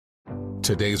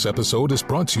Today's episode is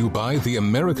brought to you by the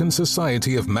American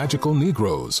Society of Magical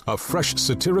Negroes, a fresh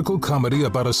satirical comedy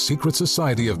about a secret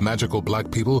society of magical black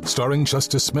people starring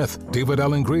Justice Smith, David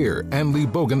Allen Greer, Ann Lee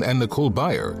Bogan, and Nicole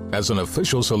Byer. As an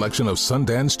official selection of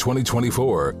Sundance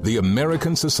 2024, the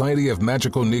American Society of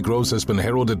Magical Negroes has been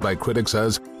heralded by critics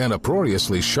as an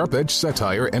uproariously sharp-edged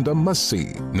satire and a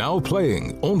must-see. Now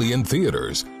playing only in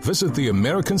theaters. Visit the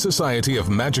American Society of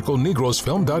Magical Negroes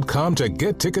Film.com to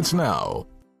get tickets now.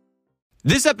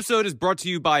 This episode is brought to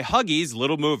you by Huggies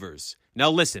Little Movers.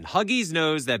 Now listen, Huggies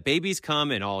knows that babies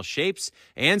come in all shapes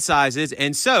and sizes,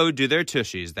 and so do their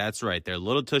tushies. That's right, they're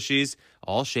little tushies,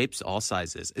 all shapes, all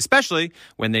sizes, especially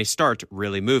when they start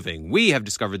really moving. We have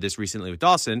discovered this recently with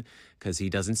Dawson because he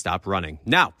doesn't stop running.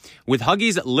 Now, with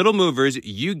Huggies Little Movers,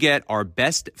 you get our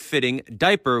best-fitting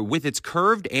diaper with its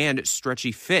curved and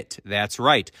stretchy fit. That's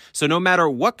right. So no matter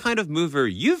what kind of mover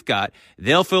you've got,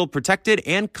 they'll feel protected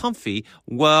and comfy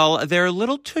while their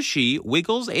little tushy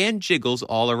wiggles and jiggles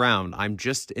all around. I'm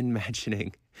just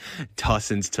imagining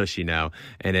Dawson's tushy now,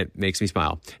 and it makes me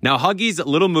smile. Now, Huggies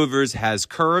Little Movers has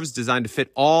curves designed to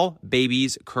fit all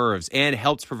babies' curves and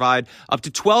helps provide up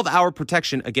to 12-hour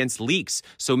protection against leaks.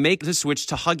 So make the switch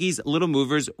to Huggies Little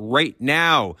Movers right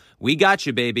now. We got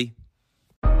you, baby.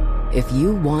 If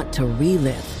you want to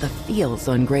relive the feels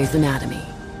on Grey's Anatomy,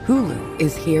 Hulu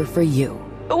is here for you.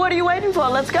 What are you waiting for?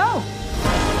 Let's go.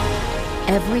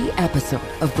 Every episode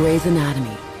of Grey's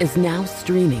Anatomy is now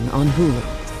streaming on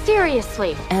Hulu.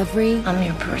 Seriously. I'm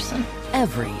your person.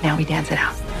 Now we dance it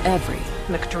out.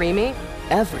 McDreamy.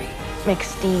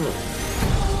 McSteamy.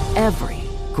 Every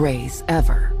Grey's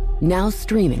ever. Now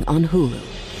streaming on Hulu.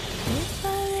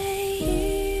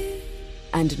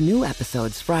 And new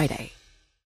episodes Friday.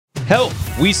 Help!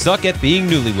 We suck at being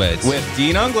newlyweds. With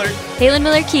Dean Ungler, Kaylin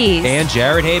Miller-Keys, and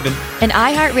Jared Haven. An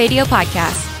iHeartRadio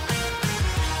podcast.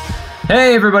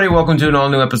 Hey everybody, welcome to an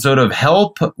all-new episode of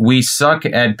Help! We Suck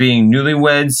at Being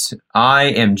Newlyweds. I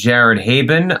am Jared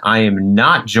Haben. I am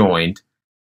not joined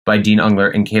by Dean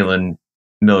Ungler and Kaylin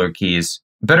Miller-Keys.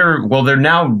 They're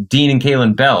now Dean and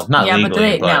Kaylin Bell. Not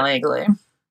legally.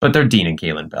 But they're Dean and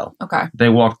Kaylin Bell. Okay. They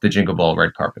walked the Jingle Ball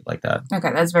red carpet like that. Okay,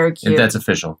 that's very cute. If that's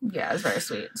official. Yeah, it's very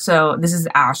sweet. So this is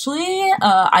Ashley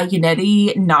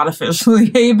Iaconetti, not officially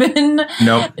Haben.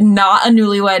 Nope. Not a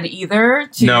newlywed either,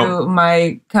 to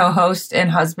my co-host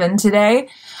and husband today.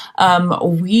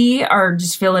 We are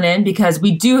just filling in because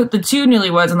we do the two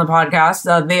newlyweds on the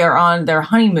podcast. They are on their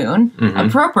honeymoon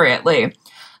appropriately.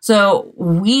 So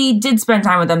we did spend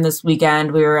time with them this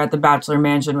weekend. We were at the Bachelor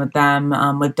Mansion with them,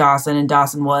 with Dawson, and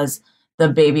Dawson was the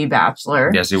baby bachelor.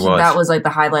 Yes, he was. So that was like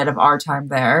the highlight of our time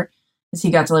there. Because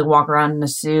he got to like walk around in a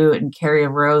suit and carry a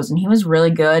rose, and he was really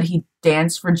good. He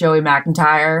danced for Joey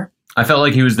McIntyre. I felt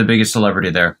like he was the biggest celebrity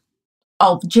there.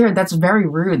 Oh, Jared, that's very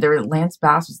rude. Lance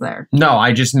Bass was there. No,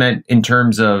 I just meant in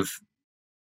terms of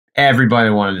everybody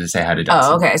wanted to say hi to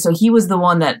Dawson. Oh, okay. So he was the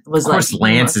one that was like... Of course,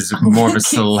 Lance is more of a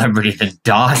celebrity than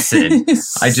Dawson.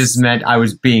 I just meant I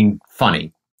was being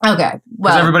funny. Okay. Well,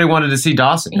 because everybody wanted to see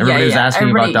Dawson. Everybody was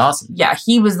asking about Dawson. Yeah,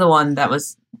 he was the one that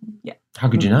was... Yeah. How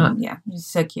could you not? Yeah, he's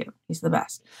so cute. He's the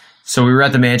best. So we were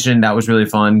at the mansion. That was really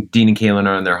fun. Dean and Kaylin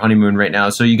are on their honeymoon right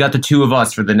now. So you got the two of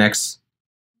us for the next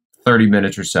 30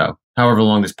 minutes or so. However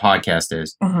long this podcast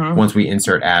is, once we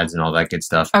insert ads and all that good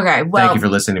stuff. Okay, well... Thank you for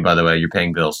listening, by the way. You're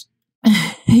paying bills.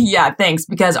 Yeah, thanks.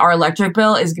 Because our electric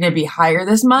bill is going to be higher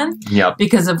this month. Yep.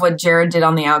 Because of what Jared did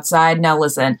on the outside. Now,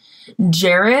 listen.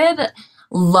 Jared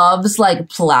loves, like,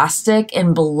 plastic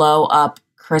and blow-up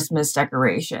Christmas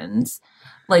decorations.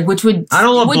 Like, which would... I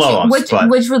don't love blow-ups,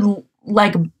 which would,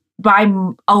 like, by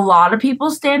a lot of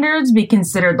people's standards, be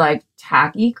considered, like,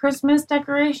 tacky Christmas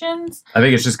decorations. I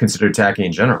think it's just considered tacky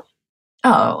in general.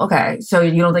 Oh, okay. So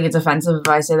you don't think it's offensive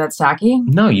if I say that's tacky?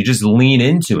 No, you just lean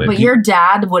into it. But your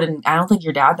dad wouldn't. I don't think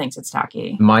your dad thinks it's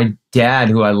tacky. My dad,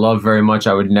 who I love very much,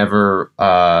 I would never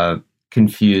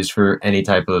confuse for any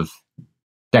type of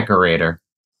decorator.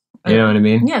 You know what I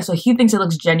mean? Yeah, so he thinks it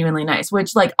looks genuinely nice,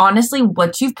 which, like, honestly,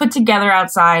 what you've put together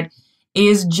outside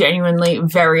is genuinely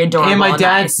very adorable. And my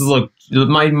dad's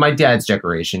nice. My dad's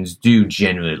decorations do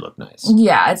genuinely look nice.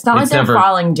 Yeah, it's not like they're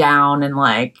falling down and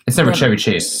like it's never Chevy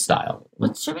Chase style.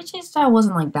 But Chevy Chase style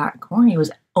wasn't like that corny. It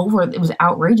was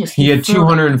outrageous. He had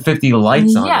 250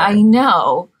 lights on. Yeah, I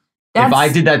know. If I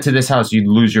did that to this house, you'd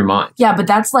lose your mind. Yeah, but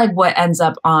that's like what ends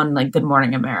up on like Good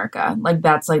Morning America. Like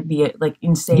that's like the like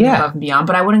insane above and beyond.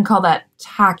 But I wouldn't call that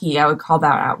tacky. I would call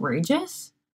that outrageous.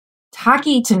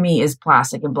 Tacky to me is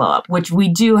plastic and blow up, which we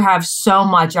do have so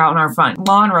much out in our front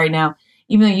lawn right now.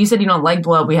 Even though you said you don't like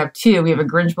blow up, we have two. We have a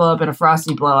Grinch blow up and a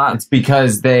Frosty blow up. It's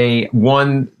because the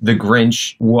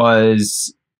Grinch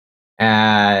was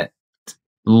at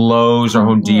Lowe's or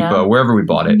Home Depot, wherever we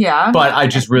bought it. Yeah. But I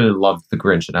just really loved the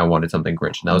Grinch, and I wanted something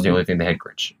Grinch, and that was the only thing they had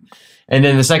Grinch. And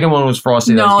then the second one was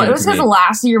Frosty. No, it was because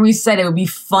last year we said it would be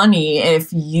funny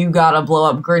if you got a blow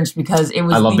up Grinch because it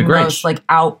was the most like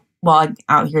out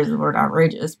here's the word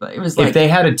outrageous, but it was like if they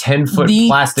had a 10-foot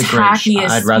plastic Grinch,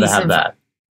 I'd rather have that.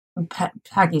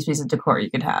 Tackiest piece of decor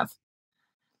you could have.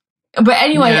 But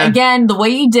anyway, again, the way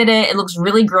you did it, it looks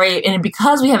really great. And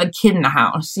because we have a kid in the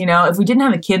house, if we didn't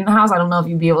have a kid in the house, I don't know if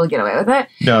you'd be able to get away with it.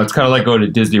 No, it's kind of like going to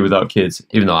Disney without kids,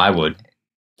 even though I would.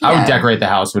 Yeah. I would decorate the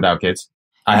house without kids.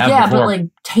 I have before. But like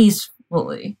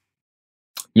tastefully.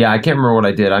 Yeah, I can't remember what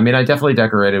I did. I mean, I definitely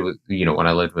decorated with, when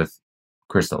I lived with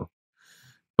Crystal.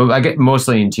 But I get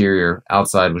mostly interior.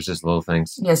 Outside was just little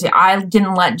things. Yeah, see, I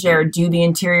didn't let Jared do the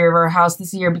interior of our house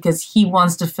this year because he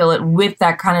wants to fill it with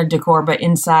that kind of decor, but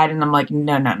inside. And I'm like,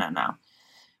 no.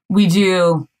 We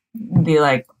do the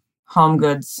like Home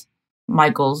Goods,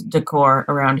 Michael's decor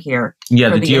around here. Yeah,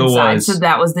 the deal inside. was. So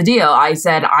that was the deal. I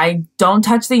said, I don't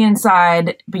touch the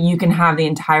inside, but you can have the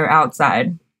entire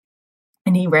outside.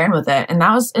 And he ran with it.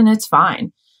 And it's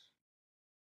fine.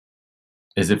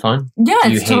 Is it fun? Yeah,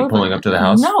 Do you hate pulling up to the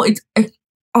house? No, it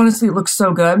honestly looks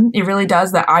so good. It really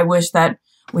does. That I wish that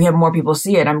we had more people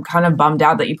see it. I'm kind of bummed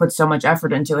out that you put so much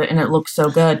effort into it and it looks so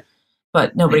good,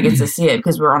 but nobody gets to see it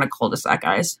because we're on a cul-de-sac,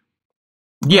 guys.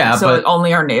 Yeah, so but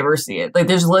only our neighbors see it. Like,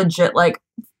 there's legit like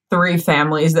 3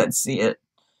 families that see it.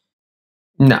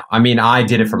 No, I mean, I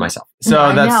did it for myself. So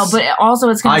I know, but also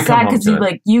it's kind of sad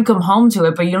because you come home to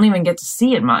it, but you don't even get to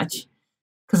see it much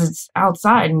because it's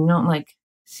outside and you don't like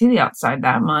see the outside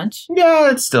that much. Yeah,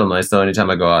 it's still nice though. Anytime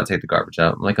I go out, take the garbage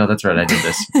out. I'm like, oh, that's right, I did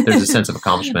this. There's a sense of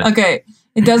accomplishment. Okay,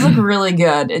 it does look really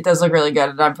good. It does look really good,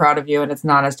 and I'm proud of you. And it's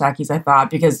not as tacky as I thought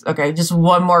because, okay, just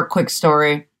one more quick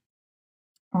story.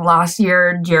 Last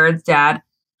year, Jared's dad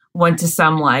went to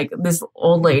this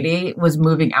old lady was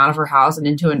moving out of her house and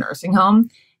into a nursing home,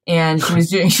 and she was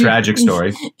doing tragic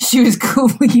story. She was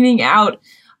cleaning out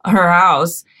her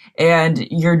house. And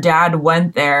your dad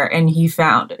went there and he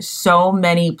found so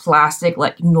many plastic,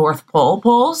 like North Pole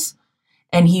poles.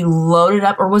 And he loaded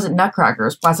up, or was it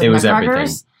nutcrackers? Plastic nutcrackers?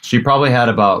 Everything. She probably had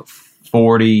about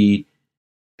 40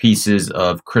 pieces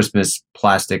of Christmas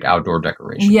plastic outdoor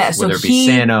decorations. Yeah, so whether it be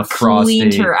Santa, Frosty.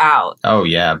 Cleaned her out. Oh,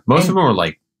 yeah. Most of them were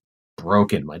like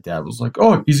broken. My dad was like,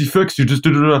 oh, easy fix. You just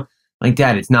da-da-da. Like,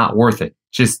 Dad, it's not worth it.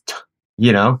 Just,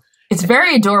 It's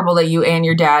very adorable that you and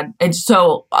your dad, it's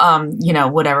so,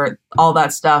 whatever, all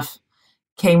that stuff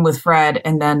came with Fred,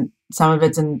 and then some of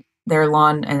it's in their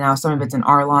lawn, and now some of it's in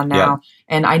our lawn now. Yeah.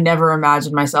 And I never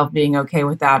imagined myself being okay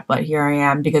with that, but here I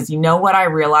am, because you know what I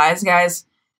realized, guys?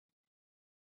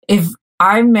 If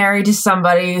I'm married to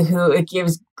somebody who it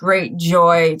gives great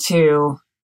joy to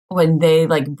when they,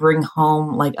 like, bring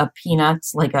home, like, a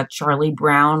Peanuts, like a Charlie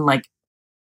Brown, like,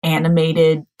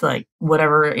 animated, like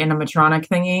whatever animatronic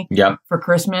thingy for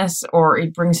Christmas, or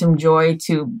it brings him joy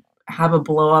to have a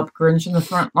blow up Grinch in the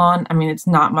front lawn. I mean, it's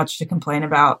not much to complain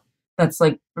about. That's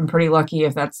like, I'm pretty lucky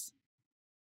if that's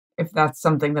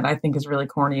something that I think is really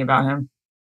corny about him.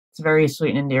 It's very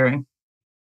sweet and endearing.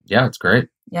 Yeah, it's great.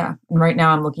 Yeah. And right now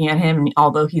I'm looking at him, and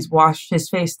although he's washed his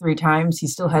face 3 times, he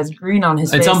still has green on his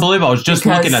face. It's unbelievable. I was just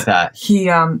looking at that. He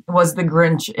was the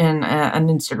Grinch in an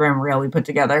Instagram reel we put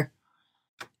together.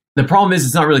 The problem is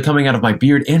it's not really coming out of my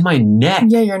beard and my neck.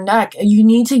 Yeah, your neck. You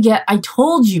need to I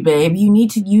told you, babe, you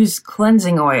need to use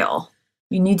cleansing oil.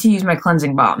 You need to use my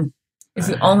cleansing balm. It's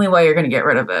the only way you're going to get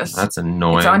rid of this. That's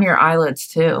annoying. It's on your eyelids,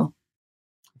 too.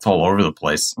 It's all over the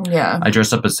place. Yeah. I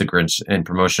dressed up as the Grinch in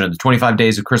promotion of the 25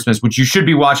 Days of Christmas, which you should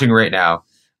be watching right now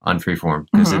on Freeform,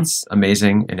 because it's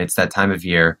amazing, and it's that time of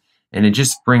year, and it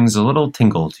just brings a little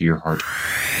tingle to your heart.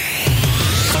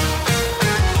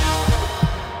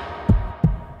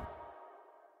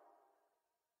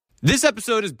 This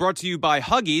episode is brought to you by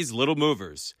Huggies Little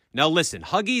Movers. Now listen,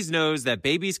 Huggies knows that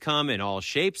babies come in all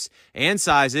shapes and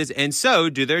sizes, and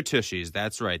so do their tushies.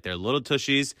 That's right, they're little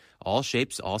tushies, all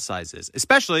shapes, all sizes,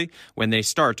 especially when they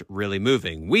start really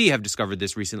moving. We have discovered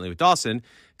this recently with Dawson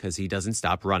because he doesn't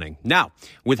stop running. Now,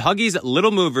 with Huggies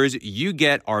Little Movers, you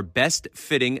get our best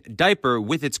fitting diaper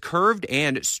with its curved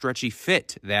and stretchy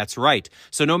fit. That's right.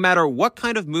 So no matter what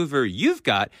kind of mover you've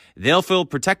got, they'll feel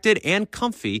protected and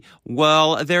comfy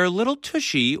while their little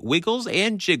tushy wiggles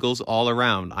and jiggles all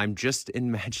around. I'm just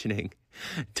imagining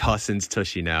Dawson's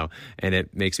tushy now, and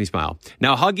it makes me smile.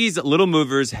 Now, Huggies Little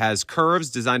Movers has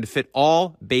curves designed to fit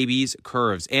all babies'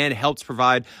 curves and helps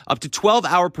provide up to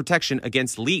 12-hour protection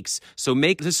against leaks. So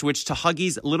make the switch to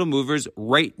Huggies Little Movers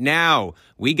right now.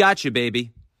 We got you,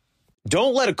 baby.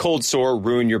 Don't let a cold sore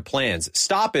ruin your plans.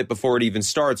 Stop it before it even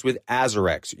starts with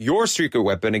Azarex, your secret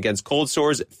weapon against cold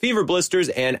sores, fever blisters,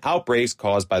 and outbreaks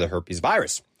caused by the herpes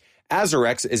virus.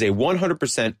 Azarex is a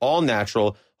 100%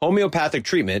 all-natural homeopathic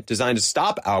treatment designed to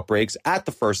stop outbreaks at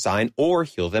the first sign or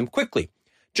heal them quickly.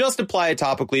 Just apply it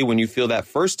topically when you feel that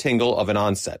first tingle of an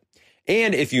onset.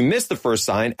 And if you miss the first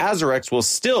sign, Azarex will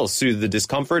still soothe the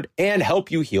discomfort and help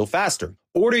you heal faster.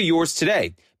 Order yours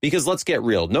today, because let's get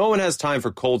real, no one has time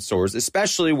for cold sores,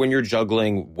 especially when you're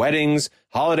juggling weddings,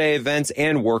 holiday events,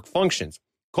 and work functions.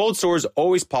 Cold sores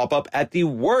always pop up at the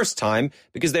worst time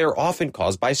because they are often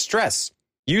caused by stress.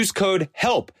 Use code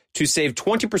HELP to save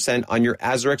 20% on your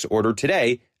Azarex order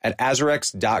today at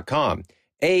Azarex.com.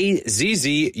 AZZURX.com.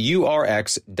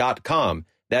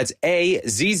 That's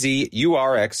AZZURX.com.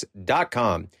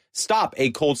 Stop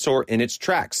a cold sore in its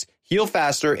tracks. Heal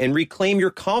faster and reclaim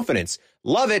your confidence.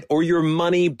 Love it or your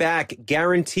money back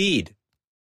guaranteed.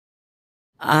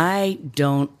 I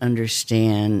don't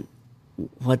understand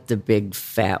what the big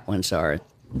fat ones are.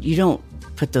 You don't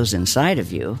put those inside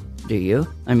of you, do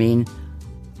you? I mean,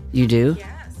 you do?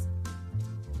 Yes.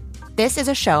 This is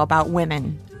a show about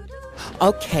women.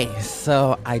 Okay,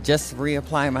 so I just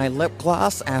reapplied my lip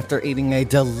gloss after eating a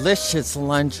delicious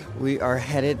lunch. We are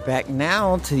headed back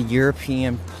now to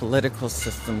European Political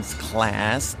Systems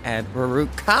class at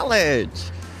Baruch College.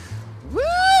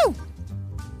 Woo!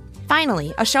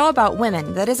 Finally, a show about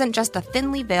women that isn't just a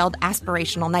thinly veiled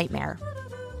aspirational nightmare.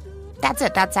 That's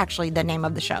it. That's actually the name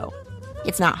of the show.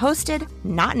 It's not hosted,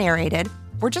 not narrated.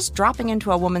 We're just dropping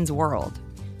into a woman's world.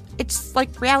 It's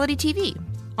like reality TV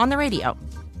on the radio.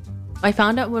 I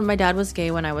found out when my dad was gay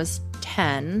when I was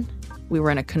 10. We were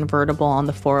in a convertible on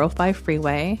the 405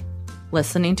 freeway,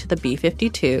 listening to the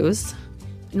B-52s.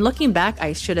 And looking back,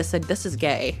 I should have said, this is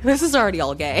gay. This is already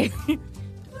all gay.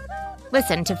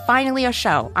 Listen to Finally a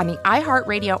Show on the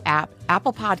iHeartRadio app,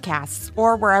 Apple Podcasts,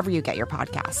 or wherever you get your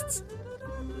podcasts.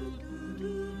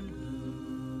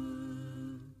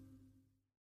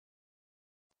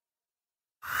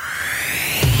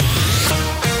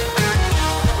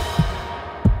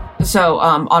 So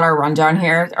on our rundown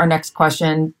here, our next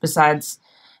question, besides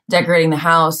decorating the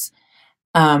house,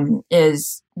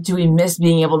 is, do we miss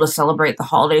being able to celebrate the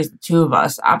holidays, the two of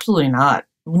us? Absolutely not.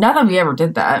 Not that we ever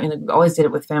did that. I mean, we always did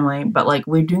it with family, but like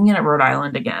we're doing it at Rhode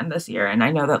Island again this year. And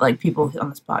I know that like people on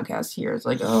this podcast here is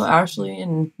like, oh, Ashley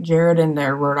and Jared and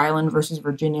their Rhode Island versus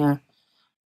Virginia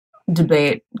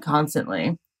debate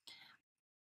constantly.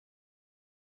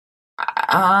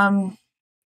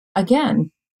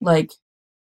 Again, like,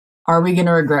 are we going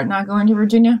to regret not going to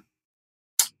Virginia?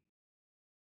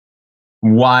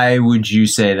 Why would you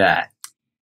say that?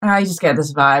 I just get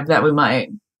this vibe that we might.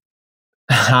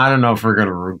 I don't know if we're going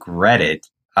to regret it.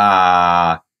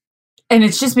 And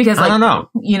it's just because, like, I don't know.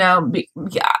 You know,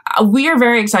 we are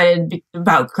very excited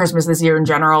about Christmas this year in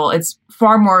general. It's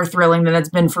far more thrilling than it's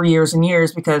been for years and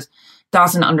years because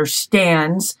Dawson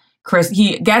understands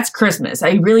he gets Christmas.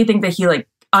 I really think that he like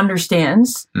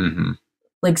understands. Mm-hmm.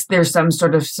 Like there's some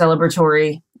sort of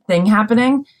celebratory thing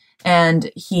happening,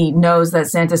 and he knows that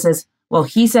Santa says, well,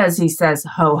 he says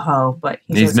ho ho, but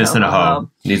he's missing a ho.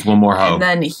 Needs one more ho. And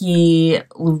then he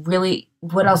really,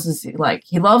 what else is he like?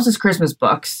 He loves his Christmas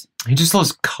books. He just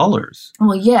loves colors.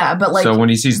 Well, yeah, but like, so when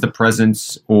he sees the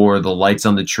presents or the lights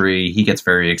on the tree, he gets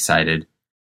very excited.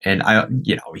 And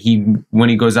when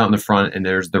he goes out in the front and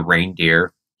there's the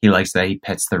reindeer, he likes that. He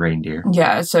pets the reindeer.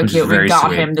 Yeah, it's so cute. We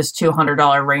got him this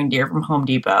 $200 reindeer from Home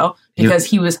Depot because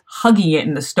he was hugging it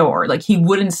in the store. Like, he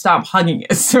wouldn't stop hugging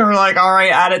it. So we're like, all right,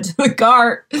 add it to the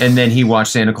cart. And then he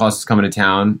watched Santa Claus is Coming to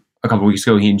Town a couple weeks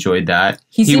ago. He enjoyed that.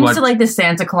 He seems to like the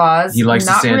Santa Claus. He likes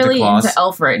the Santa Claus. Not really into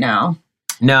Elf right now.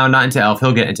 No, not into Elf.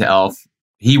 He'll get into Elf.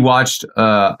 He watched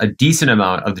a decent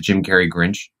amount of the Jim Carrey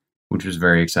Grinch, which was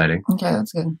very exciting. Okay,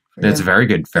 that's good. That's very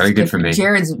good. Very good for me.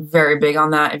 Jared's very big on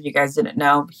that, if you guys didn't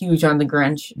know. Huge on the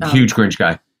Grinch. Huge Grinch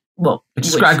guy. Well,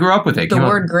 I grew up with it. The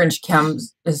word Grinch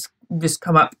has just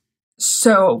come up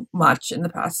so much in the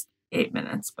past 8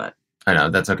 minutes, but I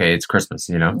know, that's okay. It's Christmas,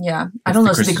 you know? Yeah. I don't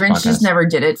know. So the Grinch podcast just never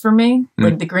did it for me.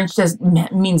 Like, the Grinch just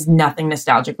means nothing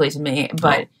nostalgically to me,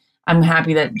 but I'm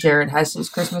happy that Jared has his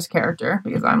Christmas character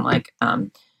because I'm like,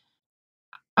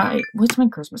 what's my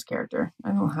Christmas character?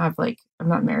 I don't have I'm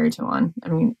not married to one. I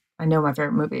mean, I know my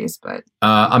favorite movies, but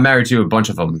I'm married to a bunch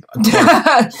of them.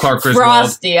 Clark Griswold.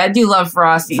 Frosty. I do love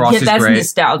Frosty. Frosty's that's great.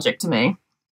 Nostalgic to me.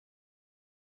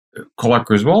 Clark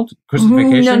Griswold? Christmas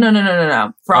Vacation?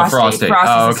 No. Frosty. Frosty. Frosty's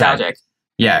okay. nostalgic.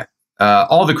 Yeah.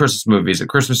 All the Christmas movies, A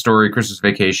Christmas Story, Christmas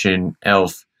Vacation,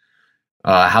 Elf,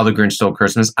 How the Grinch Stole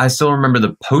Christmas. I still remember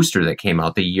the poster that came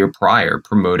out the year prior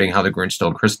promoting How the Grinch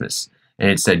Stole Christmas. and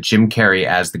it said Jim Carrey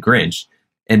as the Grinch,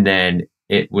 and then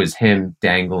it was him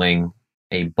dangling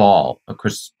a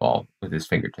Christmas ball with his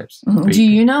fingertips. Do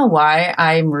you know why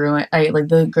I'm ruined?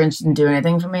 The Grinch didn't do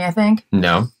anything for me, I think.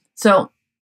 No. So,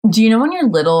 do you know when you're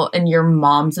little and your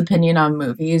mom's opinion on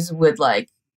movies would like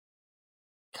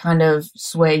kind of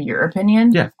sway your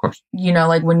opinion? Yeah, of course. You know,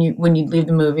 like when you'd leave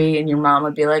the movie and your mom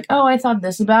would be like, "Oh, I thought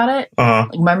this about it."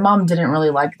 Like my mom didn't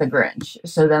really like The Grinch,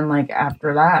 so then like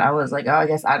after that, I was like, "Oh, I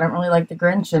guess I don't really like The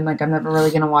Grinch, and like I'm never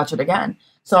really gonna watch it again."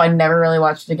 So I never really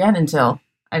watched it again until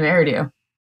I married you.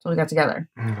 So we got together.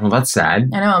 Well, that's sad.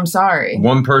 I know. I'm sorry.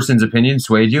 One person's opinion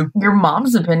swayed you? Your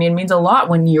mom's opinion means a lot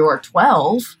when you're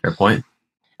 12. Fair point.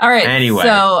 All right. Anyway.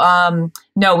 So,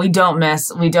 no, we don't miss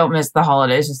the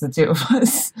holidays, just the two of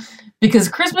us. Because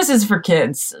Christmas is for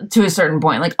kids to a certain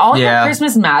point. Like all your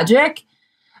Christmas magic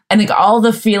and like all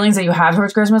the feelings that you have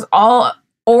towards Christmas, or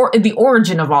the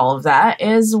origin of all of that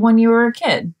is when you were a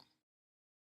kid.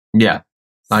 Yeah.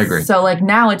 I agree. So like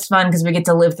now it's fun because we get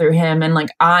to live through him, and like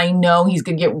I know he's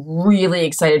gonna get really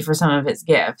excited for some of his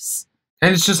gifts.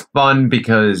 And it's just fun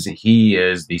because he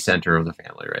is the center of the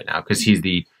family right now, because he's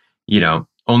the,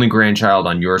 only grandchild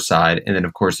on your side, and then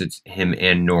of course it's him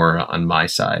and Nora on my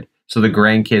side. So the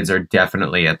grandkids are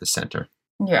definitely at the center.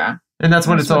 Yeah. And that's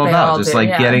what it's all about. Just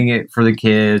getting it for the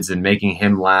kids and making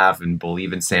him laugh and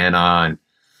believe in Santa, and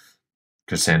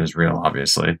because Santa's real,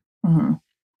 obviously.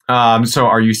 Mm-hmm. So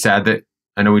are you sad that?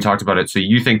 I know we talked about it. So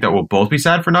you think that we'll both be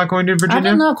sad for not going to Virginia? I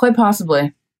don't know. Quite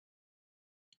possibly.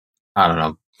 I don't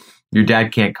know. Your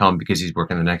dad can't come because he's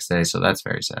working the next day. So that's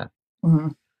very sad. Mm-hmm.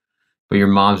 But your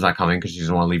mom's not coming because she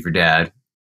doesn't want to leave your dad.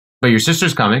 But your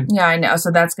sister's coming. Yeah, I know.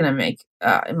 So that's going to make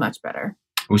it much better.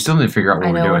 We still need to figure out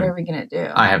what we're doing. What are we going to do?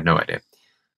 I have no idea.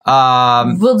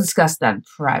 We'll discuss that in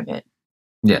private.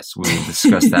 Yes, we will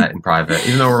discuss that in private.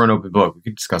 Even though we're an open book, we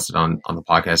could discuss it on the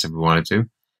podcast if we wanted to.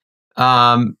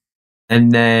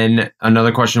 And then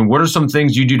another question, what are some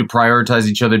things you do to prioritize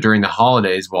each other during the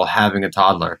holidays while having a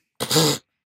toddler?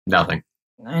 Nothing.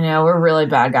 I know, we're really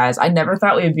bad guys. I never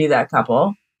thought we would be that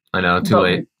couple. I know, too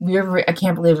late. I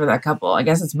can't believe we're that couple. I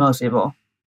guess it's most people.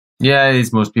 Yeah,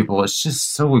 it's most people. It's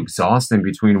just so exhausting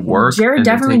between work. Jared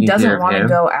definitely doesn't want to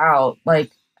go out,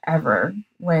 like, ever,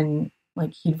 when,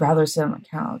 like, he'd rather sit on the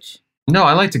couch. No,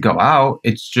 I like to go out.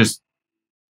 It's just,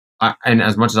 and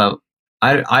as much as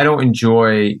I don't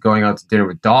enjoy going out to dinner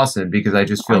with Dawson because I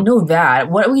just feel... I know that.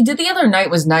 What we did the other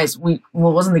night was nice. It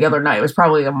wasn't the other night. It was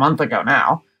probably a month ago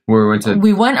now. Where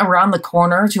we went around the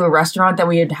corner to a restaurant that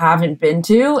we haven't been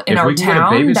to in our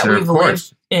town that we've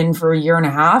lived in for a year and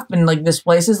a half. And like this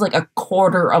place is like a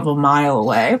quarter of a mile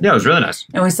away. Yeah, it was really nice.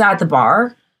 And we sat at the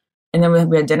bar. And then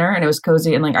we had dinner, and it was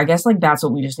cozy, and like I guess like that's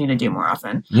what we just need to do more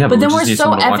often. Yeah, but then we're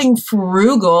so effing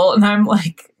frugal, and I'm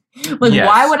like,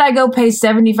 why would I go pay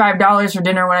 $75 for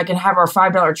dinner when I can have our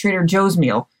 $5 Trader Joe's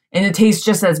meal and it tastes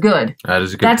just as good? That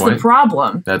is a good point. That's the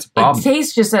problem. That's a problem. It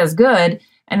tastes just as good,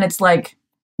 and it's like,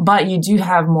 but you do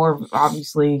have more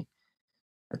obviously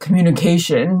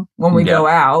communication when we go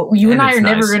out. You and I are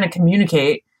never going to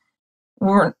communicate.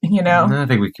 I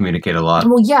think we communicate a lot.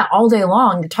 Well, yeah, all day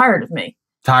long. You're tired of me.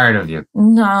 Tired of you.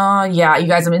 No, yeah. You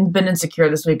guys have been insecure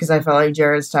this week because I felt like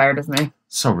Jared's tired of me.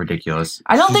 So ridiculous.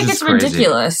 I don't think it's crazy.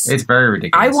 Ridiculous. It's very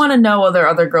ridiculous. I want to know whether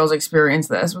other girls experience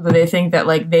this, whether they think that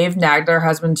like they've nagged their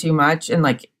husband too much and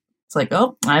like it's like,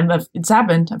 oh, it's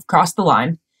happened. I've crossed the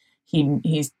line. He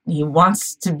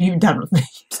wants to be done with me.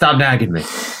 Stop nagging me.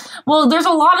 Well, there's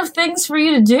a lot of things for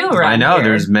you to do right now. I know.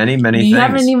 There's many things. You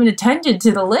haven't even attended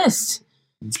to the list.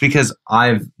 It's because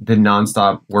I've been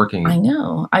nonstop working. I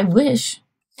know. I wish.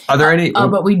 Are there any?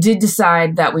 But we did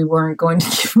decide that we weren't going to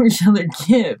give each other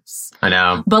gifts. I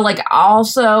know. But like,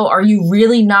 also, are you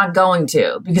really not going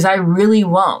to? Because I really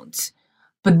won't.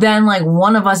 But then, like,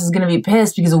 one of us is going to be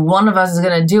pissed because one of us is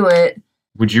going to do it.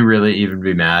 Would you really even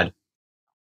be mad?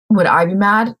 Would I be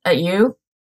mad at you?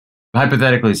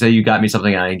 Hypothetically, say you got me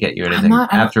something and I didn't get you anything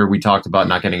after we talked about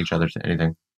not getting each other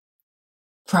anything.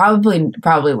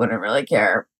 Probably wouldn't really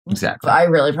care. Exactly. But I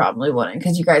really probably wouldn't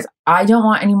because you guys, I don't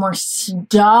want any more stuff.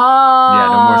 Yeah,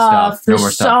 no more stuff.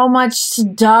 There's so much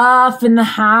stuff in the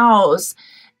house.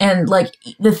 And like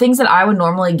the things that I would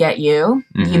normally get you,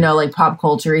 like pop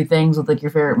culture-y things with like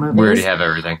your favorite movies. We already have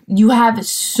everything. You have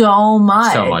so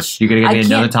much. So much. You gonna get me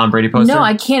another Tom Brady poster? No,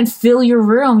 I can't fill your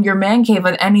room, your man cave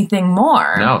with anything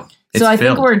more. No. So I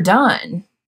think we're done.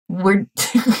 We're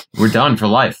done for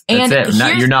life. That's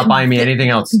it. You're not buying me anything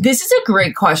else. This is a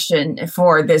great question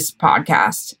for this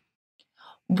podcast.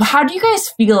 How do you guys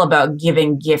feel about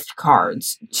giving gift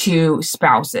cards to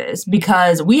spouses?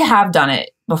 Because we have done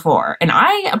it before and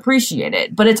I appreciate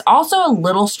it, but it's also a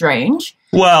little strange.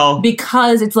 Well,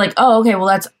 because it's like, oh, okay, well,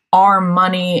 that's our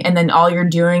money and then all you're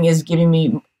doing is giving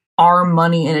me our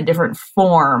money in a different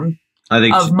form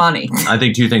of money. I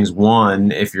think two things.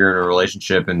 One, if you're in a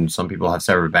relationship and some people have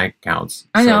separate bank accounts.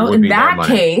 I know. In that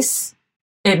case,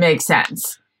 it makes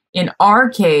sense. In our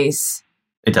case,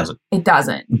 it doesn't. It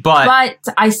doesn't. But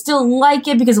I still like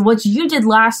it because of what you did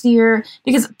last year.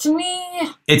 Because to me,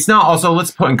 it's not. Also,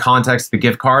 let's put in context the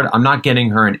gift card. I'm not getting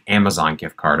her an Amazon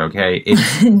gift card. Okay,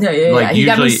 it's you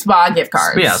got me spa gift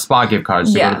cards. Yeah, spa gift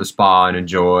cards to go to the spa and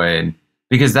enjoy, and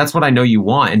because that's what I know you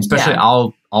want. And especially,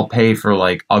 I'll pay for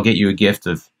I'll get you a gift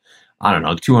of I don't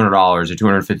know $200 or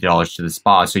 $250 to the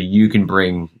spa so you can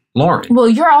bring Lauren. Well,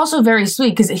 you're also very sweet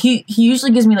because he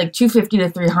usually gives me $250 to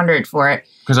 $300 for it.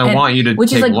 Because I want you to which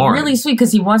take is Lauren. Really sweet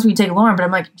because he wants me to take Lauren. But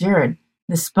I'm like, Jared,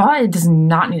 the spa does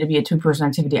not need to be a 2-person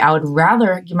activity. I would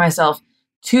rather give myself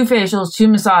 2 facials, 2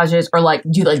 massages, or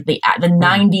do the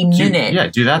 90-minute. Yeah,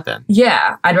 do that then.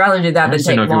 Yeah, I'd rather do that than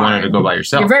take Lauren. I don't know if you wanted to go by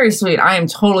yourself. You're very sweet. I am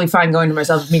totally fine going to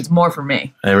myself. It means more for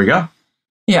me. There we go.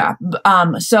 Yeah.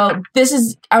 So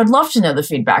I would love to know the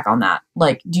feedback on that.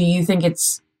 Do you think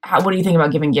what do you think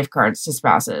about giving gift cards to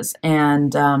spouses?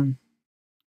 And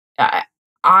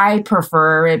I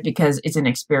prefer it because it's an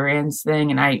experience thing,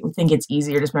 and I think it's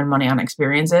easier to spend money on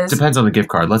experiences. Depends on the gift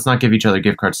card. Let's not give each other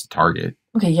gift cards to Target.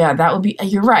 Okay, yeah, that would be.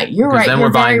 You're right. Because then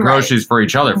we're buying groceries for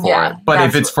each other for it. But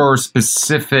if it's for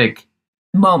specific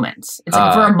moments, it's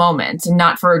for a moment, and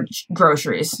not for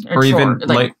groceries or even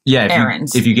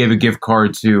errands. If you gave a gift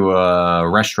card to a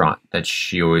restaurant that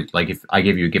she would if I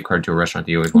gave you a gift card to a restaurant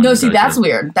that you always wanted to go that's to.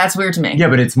 weird. That's weird to me. Yeah,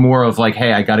 but it's more of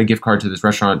hey, I got a gift card to this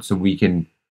restaurant so we can.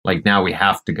 Now we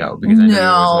have to go because I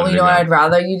know you know what I'd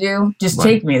rather you do? Just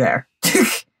take me there.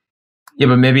 Yeah,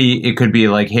 but maybe it could be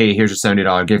hey, here's a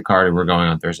 $70 gift card and we're going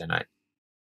on Thursday night.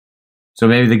 So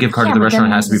maybe the gift card to the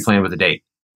restaurant has to be planned with a date.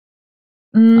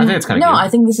 I think it's kind of I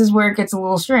think this is where it gets a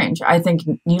little strange. I think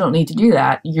you don't need to do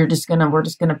that. We're just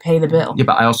gonna pay the bill. Yeah,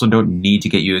 but I also don't need to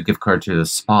get you a gift card to the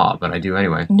spa, but I do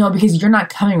anyway. No, because you're not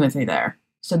coming with me there.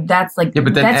 So that's but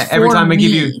then that's every time I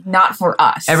give you, not for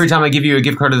us. Every time I give you a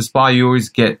gift card to the spa, you always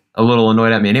get a little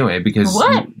annoyed at me anyway because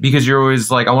you're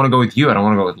always I want to go with you. I don't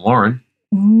want to go with Lauren.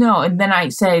 No, and then I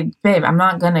say, babe, I'm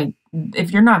not gonna. If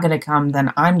you're not gonna come,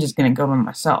 then I'm just gonna go by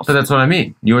myself. So that's what I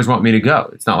mean. You always want me to go.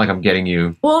 It's not like I'm getting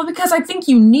you. Well, because I think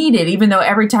you need it, even though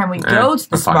every time we go to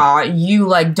the spa,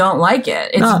 you don't like it.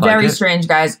 It's very strange,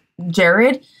 guys.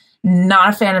 Jared, not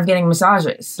a fan of getting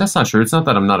massages. That's not true. It's not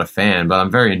that I'm not a fan, but I'm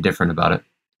very indifferent about it.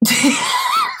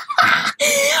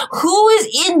 Who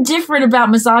is indifferent about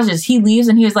massages? He leaves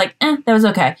and he was like, that was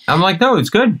okay. I'm like, no,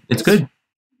 it's good. It's good.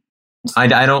 I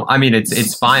don't, I mean,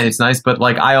 it's fine. It's nice. But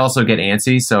I also get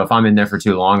antsy. So if I'm in there for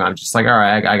too long, I'm just all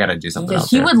right, I got to do something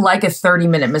else. He would like a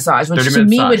 30-minute massage, which to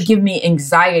me would give me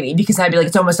anxiety because I'd be like,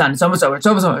 it's almost done. It's almost over. It's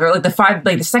almost over. Or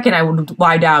the second I would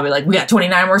lie down, I'd be like, we got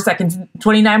 29 more seconds,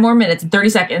 29 more minutes, and 30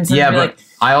 seconds. And yeah, but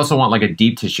I also want a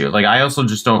deep tissue. I also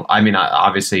just don't,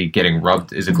 obviously getting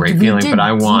rubbed is a great feeling, but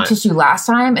I want deep tissue last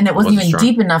time and it wasn't even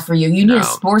deep enough for you. You need a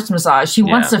sports massage. She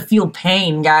wants to feel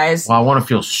pain, guys. Well, I want to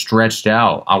feel stretched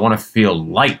out. I want to feel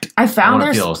light. I found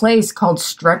there's a place called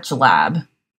Stretch Lab.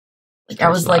 I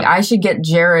was like, I should get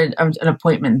Jared an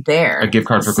appointment there. A gift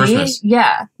card for Christmas.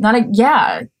 Yeah. Why don't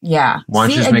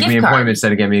you just make me an appointment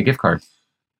instead of getting me a gift card?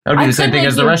 That would be the same thing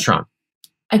as the restaurant.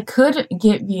 I could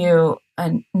get you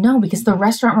no, because the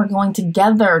restaurant we're going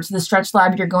together. To the Stretch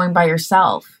Lab, you're going by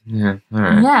yourself. Yeah, all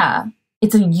right. Yeah,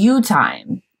 it's a you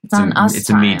time. It's not an us. It's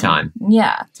a me time.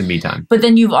 Yeah, it's a me time. But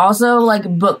then you've also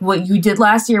booked what you did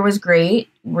last year was great,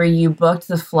 where you booked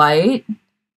the flight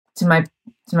to my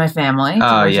family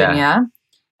to Virginia. Yeah.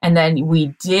 And then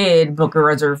we did book a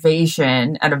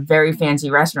reservation at a very fancy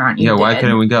restaurant. Why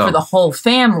couldn't we go? For the whole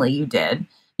family, you did.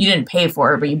 You didn't pay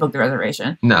for it, but you booked the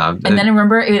reservation. No. And then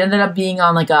remember, it ended up being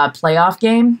on a playoff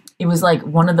game. It was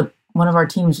one of our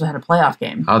teams had a playoff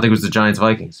game. I think it was the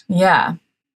Giants-Vikings. Yeah.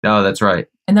 No, that's right.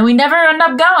 And then we never ended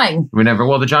up going.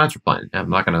 Well, the Giants were playing. I'm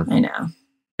not going to. I know.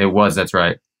 It was, that's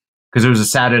right. Because it was a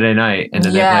Saturday night, and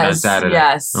then they played on Saturday.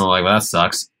 Yes. And we're well, that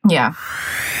sucks. Yeah.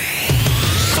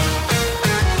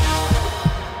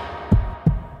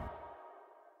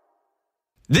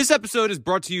 This episode is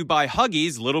brought to you by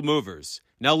Huggies Little Movers.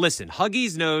 Now listen,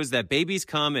 Huggies knows that babies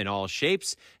come in all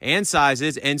shapes and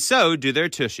sizes, and so do their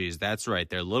tushies. That's right,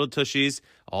 they're little tushies,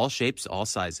 all shapes, all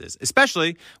sizes,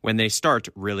 especially when they start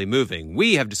really moving.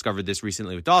 We have discovered this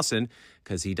recently with Dawson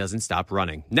because he doesn't stop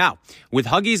running. Now, with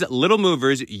Huggies Little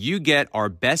Movers, you get our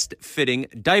best fitting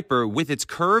diaper with its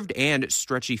curved and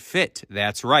stretchy fit.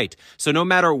 That's right. So no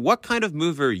matter what kind of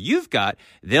mover you've got,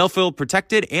 they'll feel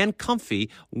protected and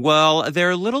comfy while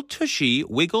their little tushy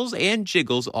wiggles and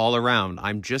jiggles all around.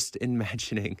 I'm just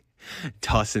imagining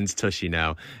Dawson's tushy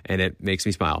now, and it makes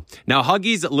me smile. Now,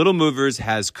 Huggies Little Movers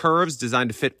has curves designed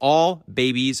to fit all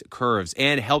babies' curves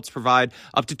and helps provide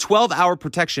up to 12-hour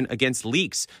protection against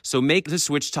leaks. So make the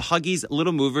switch to Huggies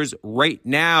Little Movers right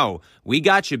now. We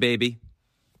got you, baby.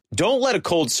 Don't let a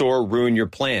cold sore ruin your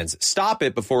plans. Stop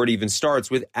it before it even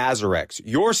starts with Azorex,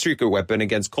 your secret weapon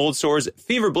against cold sores,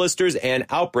 fever blisters, and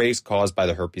outbreaks caused by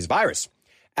the herpes virus.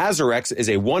 Azorex is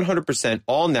a 100%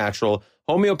 all-natural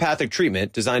homeopathic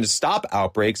treatment designed to stop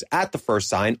outbreaks at the first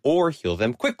sign or heal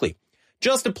them quickly.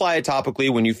 Just apply it topically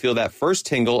when you feel that first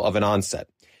tingle of an onset.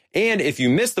 And if you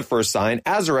miss the first sign,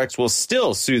 Azorex will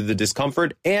still soothe the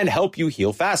discomfort and help you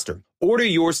heal faster. Order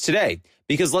yours today,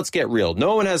 because let's get real,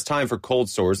 no one has time for cold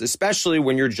sores, especially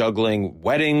when you're juggling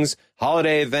weddings,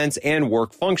 holiday events, and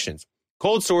work functions.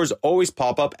 Cold sores always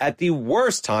pop up at the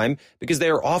worst time because they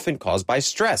are often caused by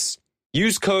stress.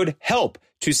 Use code HELP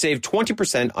to save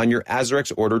 20% on your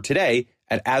Azorex order today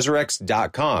at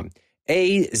Azorex.com.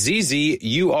 AZZURX.com.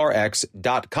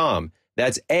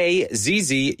 That's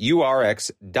AZZURX.com.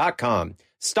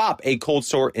 Stop a cold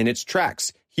sore in its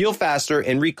tracks. Heal faster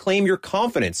and reclaim your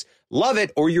confidence. Love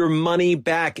it or your money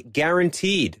back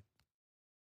guaranteed.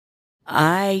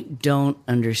 I don't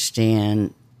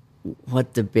understand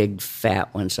what the big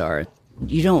fat ones are.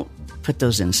 You don't put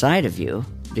those inside of you,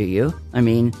 do you? I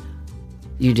mean,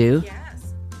 you do?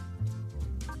 Yes.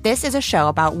 This is a show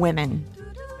about women.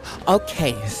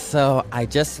 Okay, so I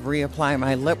just reapplied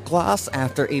my lip gloss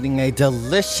after eating a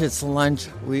delicious lunch.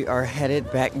 We are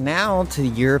headed back now to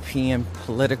European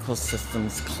Political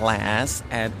Systems class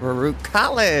at Baruch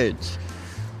College.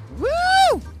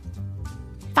 Woo!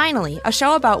 Finally, a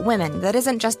show about women that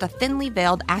isn't just a thinly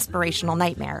veiled aspirational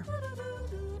nightmare.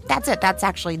 That's it. That's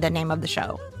actually the name of the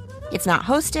show. It's not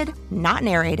hosted, not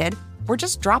narrated. We're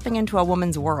just dropping into a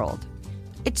woman's world.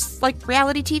 It's like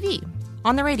reality TV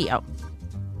on the radio.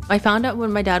 I found out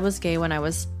when my dad was gay when I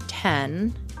was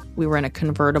 10. We were in a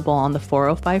convertible on the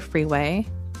 405 freeway,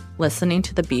 listening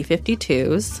to the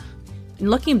B-52s. And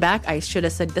looking back, I should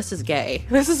have said, this is gay.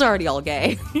 This is already all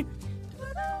gay.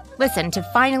 Listen to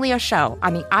Finally a Show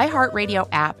on the iHeartRadio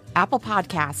app, Apple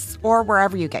Podcasts, or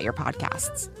wherever you get your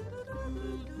podcasts.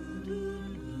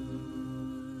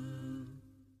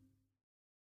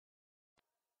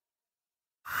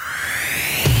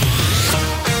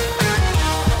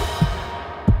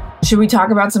 Should we talk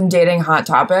about some dating hot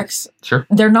topics? Sure.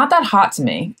 They're not that hot to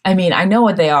me. I mean, I know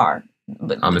what they are.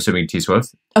 But I'm assuming T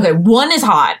Swift. Okay, one is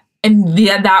hot, and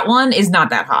that one is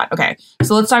not that hot. Okay,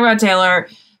 so let's talk about Taylor.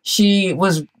 She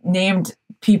was named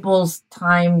People's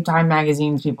Time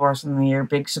Magazine's People Person of the Year.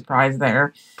 Big surprise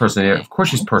there. Person of the Year. Of course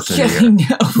she's Person of the Yeah, Year. I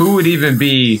know. Who would even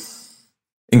be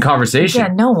in conversation? Yeah,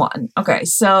 no one. Okay,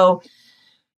 so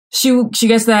she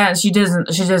gets that, and she doesn't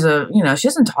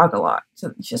talk a lot.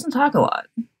 So she doesn't talk a lot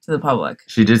to the public.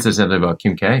 She did say something about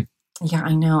Kim K. Yeah,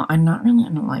 I know. I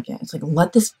don't like it. It's like,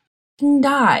 let this fucking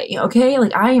die, okay?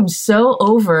 Like, I am so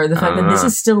over the fact that this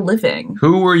is still living.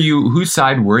 Whose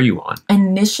side were you on?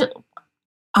 Initially,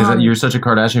 Because you're such a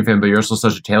Kardashian fan, but you're also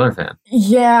such a Taylor fan.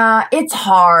 yeah, it's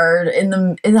hard.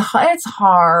 It's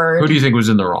hard. Who do you think was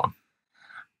in the wrong?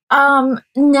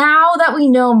 Now that we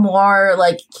know more,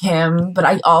 like Kim, but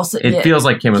I also It feels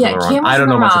like Kim was in the wrong. I don't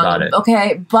know much about it.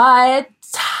 Okay, but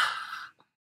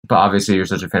obviously you're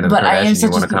such a fan of the but I am Kardashians, you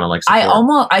such want a to kind of like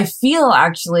support. I feel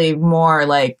actually more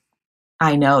like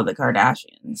I know the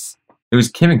Kardashians. It was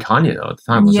Kim and Kanye though at the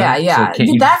time. Yeah, it? yeah. So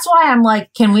that's why I'm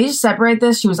like, can we just separate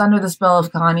this? She was under the spell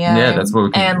of Kanye. Yeah, that's what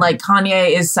we can and do. like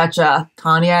Kanye is such a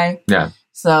Kanye. Yeah.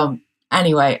 So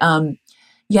anyway,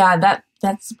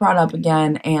 that's brought up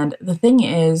again, and the thing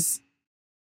is,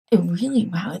 it really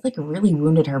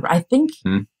wounded her. But I think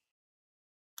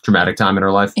Traumatic time in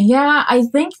her life. Yeah, I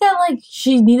think that like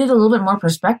she needed a little bit more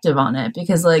perspective on it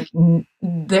because like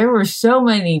there were so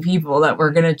many people that were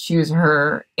going to choose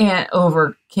her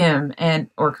over Kim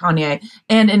or Kanye.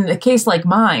 And in a case like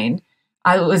mine,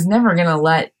 I was never going to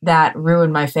let that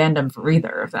ruin my fandom for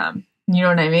either of them. You know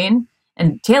what I mean?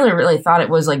 And Taylor really thought it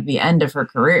was like the end of her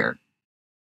career.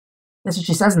 That's what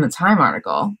she says in the Time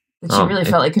article. That she really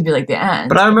felt like it could be like the end.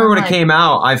 But I remember when it came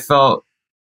out, I felt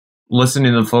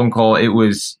listening to the phone call, it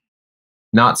was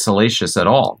not salacious at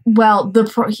all. Well,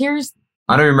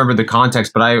 I don't remember the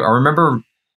context, but I remember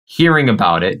hearing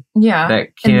about it. Yeah.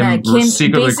 That Kim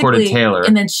secretly recorded Taylor.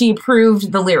 And then she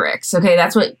approved the lyrics. Okay,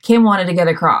 that's what Kim wanted to get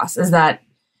across, is that,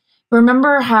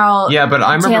 remember how but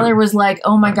I remember Taylor was like,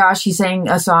 oh my gosh, he sang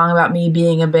a song about me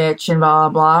being a bitch and blah,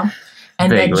 blah, blah.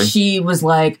 And Vaguely. then she was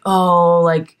like, oh,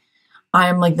 like,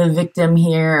 I'm like the victim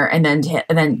here. And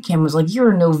then Kim was like,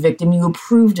 you're no victim. You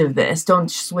approved of this.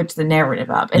 Don't switch the narrative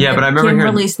up. And but I remember Kim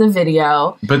released the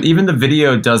video. But even the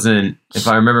video doesn't, if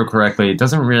I remember correctly, it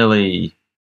doesn't really...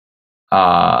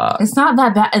 it's not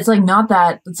that bad. It's like not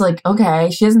that. It's like, okay,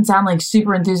 she doesn't sound like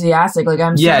super enthusiastic. Like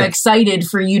I'm so excited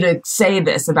for you to say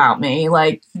this about me.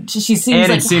 Like she seems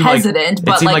like hesitant,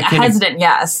 but like hesitant,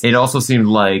 yes. It also seemed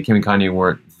like Kim and Kanye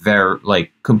weren't very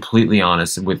like completely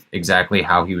honest with exactly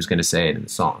how he was going to say it in the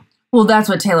song. Well, that's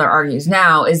what Taylor argues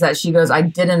now is that she goes, I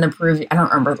didn't approve. I don't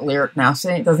remember the lyric now,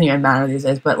 so it doesn't even matter these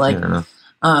days. But like,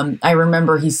 I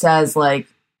remember he says like,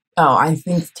 oh, I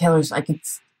think I could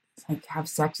like have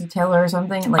sex with Taylor or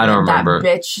something. Like I don't remember.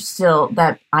 That bitch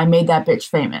that I made that bitch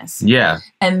famous. Yeah.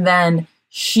 And then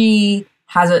she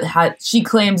she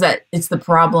claims that it's the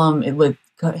problem with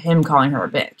him calling her a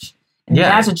bitch. And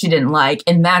that's what she didn't like.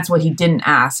 And that's what he didn't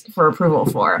ask for approval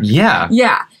for. Yeah.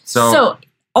 Yeah. So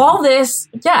all this,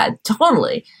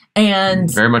 totally. And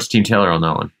very much Team Taylor on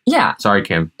that one. Yeah. Sorry,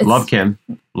 Kim. Love Kim.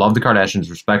 Love the Kardashians.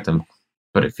 Respect them.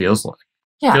 But it feels like.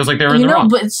 Yeah. Feels like they were in the wrong.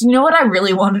 But you know what I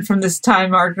really wanted from this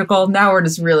Time article? Now we're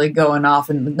just really going off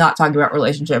and not talking about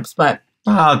relationships, but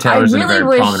Taylor's in a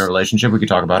very prominent relationship. We could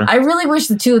talk about it. I really wish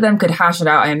the two of them could hash it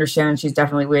out. I understand she's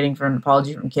definitely waiting for an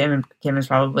apology from Kim, and Kim is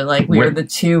probably like, we are the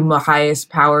two highest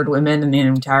powered women in the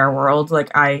entire world.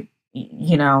 Like like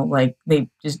they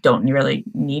just don't really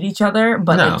need each other.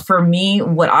 But like, for me,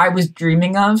 what I was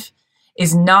dreaming of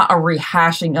is not a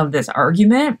rehashing of this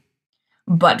argument,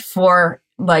 but for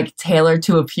like Taylor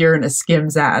to appear in a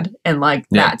Skims ad and like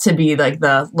that to be like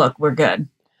the look, we're good.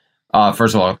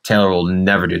 First of all, Taylor will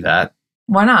never do that.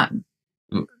 Why not?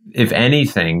 If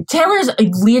anything, Taylor's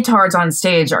leotards on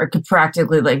stage could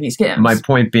practically like be Skims. My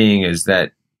point being is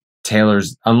that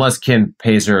Taylor's, unless Kim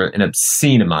pays her an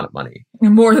obscene amount of money,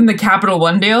 more than the Capital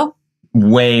One deal,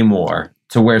 way more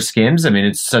to wear Skims. I mean,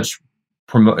 it's such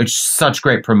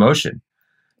great promotion.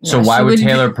 So why would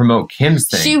Taylor promote Kim's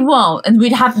thing? She won't, and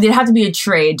there'd have to be a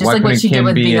trade, just like what she did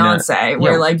with Beyonce,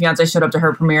 where like Beyonce showed up to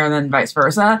her premiere and then vice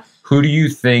versa. Who do you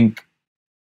think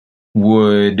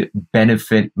would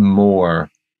benefit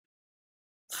more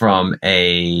from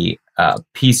a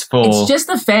peaceful? It's just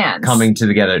the fans coming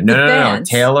together. No,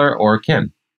 Taylor or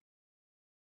Kim.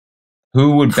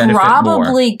 Who would benefit more?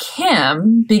 Probably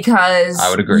Kim, because... I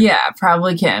would agree. Yeah,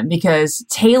 probably Kim, because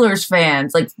Taylor's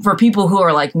fans, like, for people who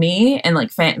are like me and, like,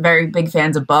 very big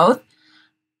fans of both,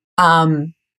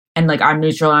 and, like, I'm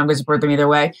neutral and I'm going to support them either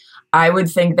way, I would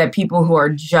think that people who are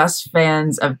just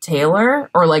fans of Taylor,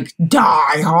 or, like,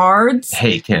 diehards...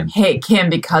 Hate Kim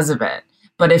because of it.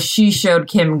 But if she showed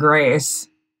Kim grace...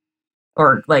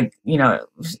 or like,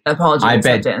 apology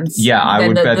acceptance.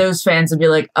 Then those fans would be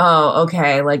like, oh,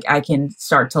 okay, like I can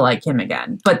start to like him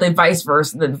again. But the vice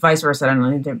versa, I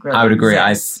don't think really. I would agree.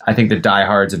 I exists. think the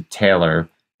diehards of Taylor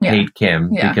hate Kim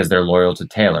because they're loyal to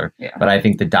Taylor. Yeah. But I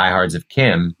think the diehards of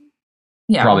Kim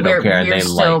probably don't care, and they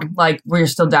we're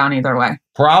still down either way.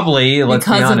 Probably, let's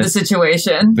be honest, because of the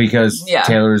situation. Because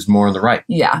Taylor's more on the right.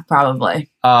 Yeah, probably.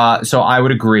 So I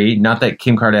would agree. Not that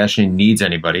Kim Kardashian needs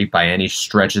anybody by any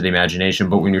stretch of the imagination,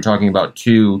 but when you're talking about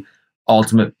two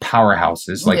ultimate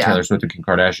powerhouses like Taylor Swift and Kim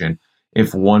Kardashian,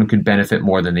 if one could benefit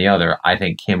more than the other, I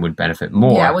think Kim would benefit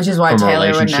more. Yeah, which is why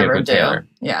Taylor would never do. Taylor.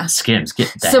 Yeah, Skims,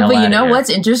 get the hell out of here. But you know what's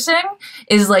interesting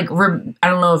is like I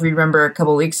don't know if you remember a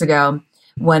couple weeks ago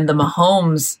when the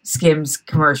Mahomes Skims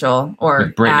commercial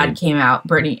or ad came out,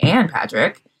 Brittany and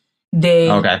Patrick,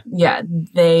 that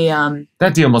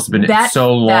deal must have been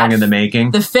so long in the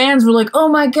making. The fans were like, oh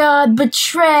my God,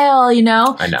 betrayal, I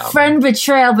know. Friend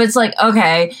betrayal. But it's like,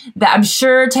 okay, I'm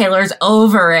sure Taylor's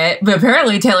over it, but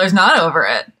apparently Taylor's not over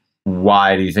it.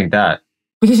 Why do you think that?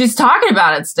 Because she's talking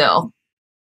about it still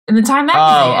in the Time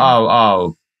magazine.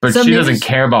 Oh. But so she doesn't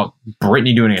care about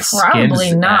Brittany doing a Skims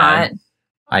probably not.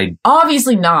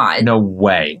 Obviously not. No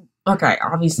way. Okay,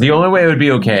 obviously. The only way it would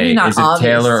be okay is if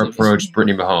Taylor approached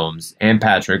Brittany Mahomes and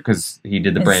Patrick, because he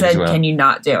did the brand as well. Can you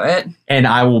not do it? And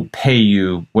I will pay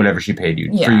you whatever she paid you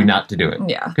for you not to do it.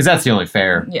 Yeah. Because that's the only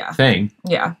fair thing.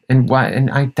 Yeah. And why? And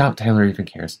I doubt Taylor even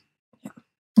cares.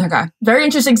 Okay. Very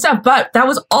interesting stuff. But that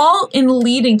was all in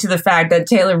leading to the fact that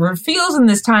Taylor reveals in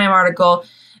this Time article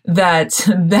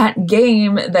that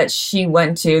game that she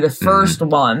went to, the first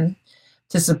one,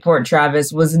 to support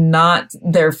Travis, was not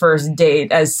their first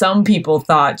date, as some people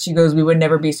thought. She goes, we would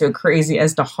never be so crazy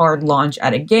as to hard launch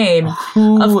at a game.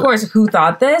 Of course, who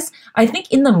thought this? I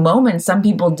think in the moment, some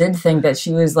people did think that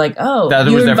she was like, oh. That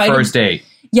was their first date.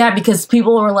 Yeah, because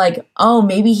people were like, oh,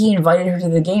 maybe he invited her to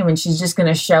the game and she's just going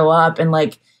to show up and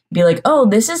like be like, oh,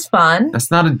 this is fun. That's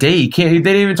not a date. They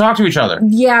didn't even talk to each other.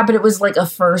 Yeah, but it was like a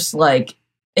first like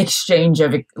exchange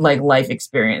of like life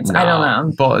experience. No, I don't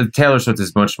know. But Taylor Swift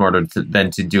is much smarter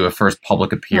than to do a first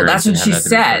public appearance. Well, that's what she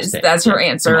says. That's her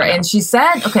answer. And she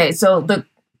said, okay, so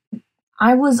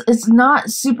it's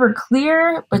not super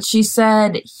clear, but she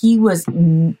said he was,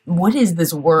 what is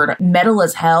this word? Metal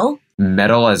as hell?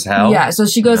 Metal as hell? Yeah, so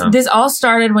she goes, This all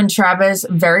started when Travis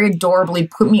very adorably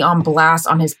put me on blast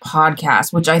on his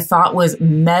podcast, which I thought was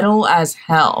metal as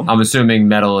hell. I'm assuming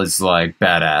metal is like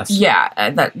badass. Yeah,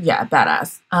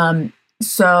 badass.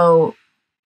 So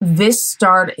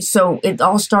it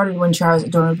all started when Travis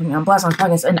adorably put me on blast on his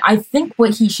podcast. And I think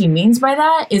what she means by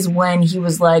that is when he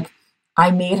was like,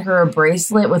 I made her a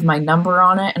bracelet with my number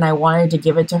on it, and I wanted to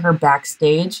give it to her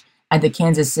backstage at the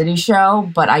Kansas City show,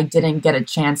 but I didn't get a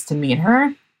chance to meet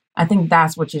her. I think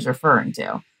that's what she's referring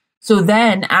to. So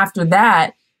then after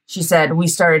that, she said, we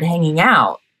started hanging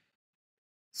out.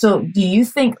 So do you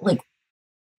think like,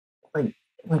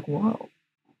 whoa.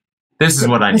 This is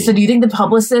what I need. So do you think the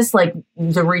publicist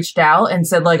reached out and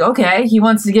said like, okay, he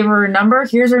wants to give her a number.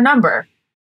 Here's her number.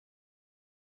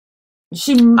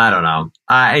 I don't know.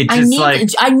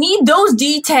 I need those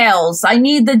details. I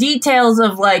need the details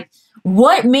of like,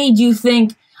 what made you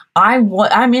think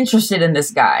I'm interested in this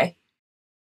guy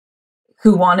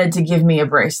who wanted to give me a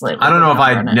bracelet? I don't know if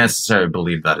I necessarily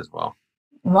believe that as well.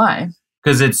 Why?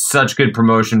 Because it's such good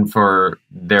promotion for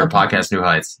their podcast, New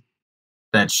Heights,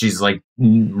 that she's like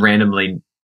randomly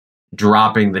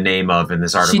dropping the name of in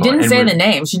this article. She didn't say the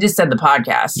name. She just said the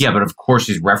podcast. Yeah, but of course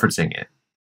she's referencing it.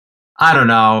 I don't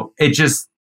know.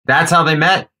 That's how they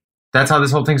met. That's how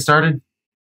this whole thing started.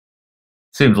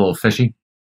 Seems a little fishy.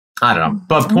 I don't know.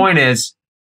 But point is,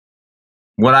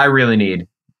 what I really need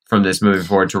from this moving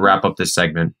forward to wrap up this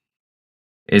segment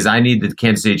is I need the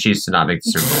Kansas City Chiefs to not make the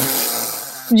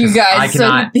Super Bowl. You guys,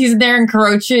 so he's there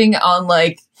encroaching on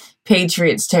like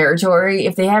Patriots territory.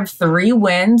 If they have 3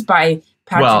 wins by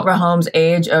Patrick Mahomes'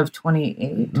 age of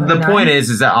 28, 29. The point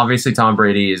is that obviously Tom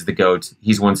Brady is the GOAT.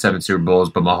 He's won 7 Super Bowls,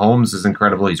 but Mahomes is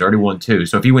incredible. He's already won 2.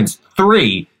 So if he wins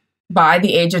 3 by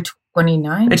the age of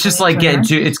 29, it's just like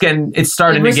it's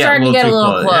starting to get a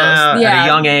little close. Yeah, at a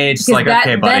young age, it's like,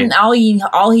 okay, buddy. Then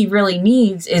all he really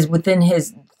needs is within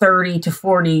his 30 to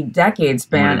 40 decade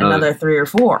span, another 3 or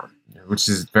 4. Which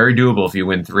is very doable if you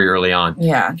win 3 early on.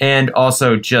 Yeah. And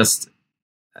also just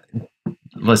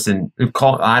listen,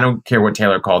 I don't care what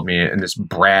Taylor called me in this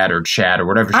Brad or Chad or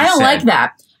whatever she said. I don't like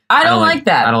that. I don't like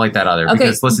that. I don't like that either. Okay.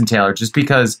 Because listen, Taylor, just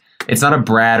because it's not a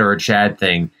Brad or a Chad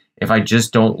thing, if I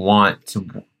just don't want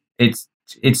to, it's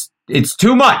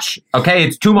too much. Okay,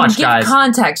 it's too much, guys. Give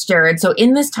context, Jared. So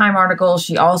in this Time article,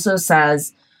 she also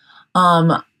says,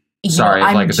 I'm just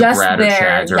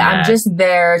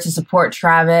there to support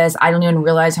Travis. I don't even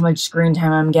realize how much screen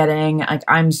time I'm getting. Like,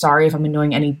 I'm sorry if I'm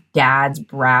annoying any dads,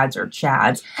 Brads, or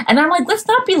Chads. And I'm like, let's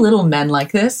not belittle men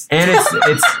like this. And it's not.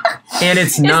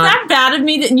 Is that bad of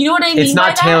me? You know what I mean? It's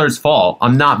not Taylor's fault.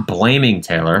 I'm not blaming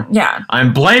Taylor. Yeah.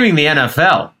 I'm blaming the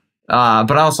NFL.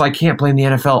 But also, I can't blame the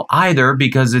NFL either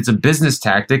because it's a business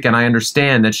tactic, and I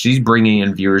understand that she's bringing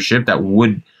in viewership that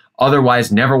would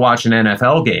otherwise never watch an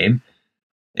NFL game.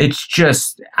 It's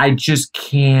just, I just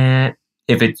can't.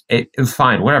 If it's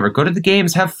fine, whatever. Go to the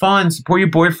games, have fun, support your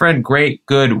boyfriend. Great,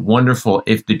 good, wonderful.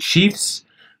 If the Chiefs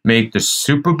make the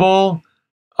Super Bowl,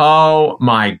 oh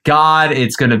my God,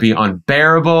 it's going to be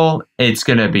unbearable. It's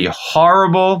going to be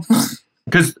horrible.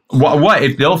 Because what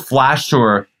if they'll flash to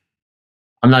her?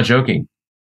 I'm not joking.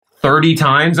 30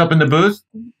 times up in the booth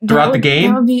throughout the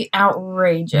game? That would be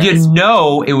outrageous. You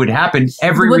know it would happen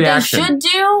every reaction. What they should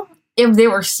do, if they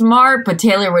were smart, but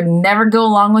Taylor would never go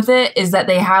along with it, is that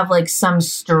they have like some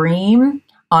stream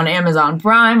on Amazon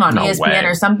Prime, on ESPN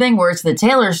or something, where it's the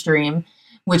Taylor stream,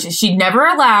 which she'd never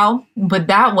allow, but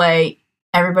that way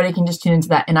everybody can just tune into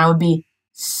that. And I would be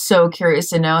so curious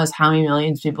to know is how many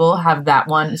millions of people have that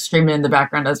one streaming in the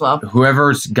background as well.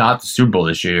 Whoever's got the Super Bowl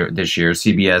this year,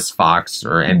 CBS, Fox,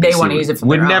 or NBC, they want to use it for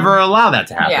would never allow that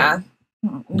to happen. Yeah.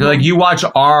 They're like, you watch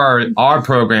our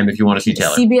program if you want to see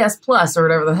Taylor. CBS Plus or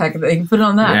whatever the heck, they can put it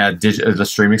on that. Yeah, the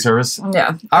streaming service.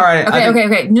 Yeah. All right.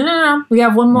 Okay. No. We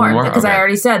have one more because I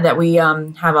already said that we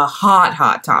have a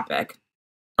hot topic.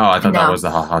 Oh, I thought that was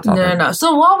the hot topic. No.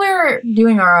 So while we were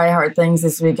doing our iHeart things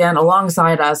this weekend,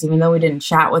 alongside us, even though we didn't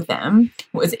chat with them,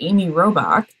 was Amy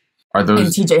Robach and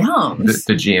TJ Holmes.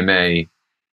 The GMA.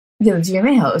 Yeah, the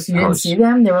GMA hosts. You didn't see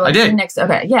them? They were like sitting next.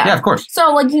 Okay, yeah. Yeah, of course.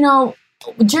 So,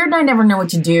 Jared and I never know what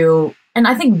to do. And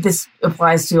I think this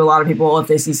applies to a lot of people if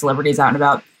they see celebrities out and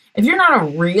about. If you're not a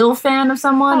real fan of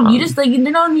someone, you just you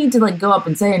don't need to go up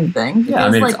and say anything. Yeah, I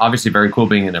mean, it's obviously very cool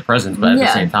being in their presence, but at the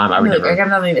same time, I would never. I have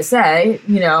nothing to say.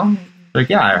 Like,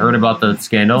 yeah, I heard about the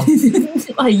scandal.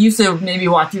 I used to maybe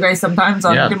watch you guys sometimes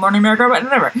on Good Morning America, but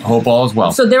never. Hope all is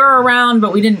well. So they were around,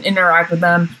 but we didn't interact with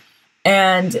them.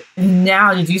 And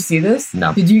now, did you see this?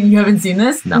 No. You haven't seen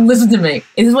this? No. Listen to me.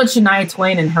 This is what Shania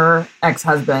Twain and her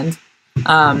ex-husband,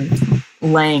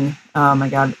 Lang, oh my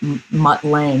God, Mutt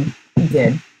Lang,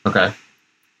 did. Okay.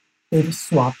 They've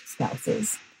swapped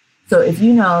spouses. So if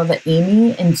you know that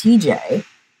Amy and TJ,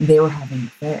 they were having an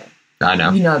affair. I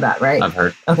know. You know that, right? I've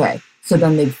heard. Okay. So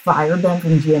then they fired them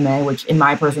from GMA, which in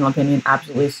my personal opinion,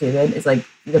 absolutely stupid. It's like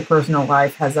the personal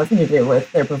life has nothing to do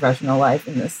with their professional life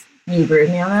in this. You agree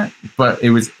with me on that? But it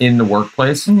was in the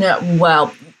workplace? No.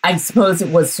 Well, I suppose it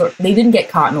was they didn't get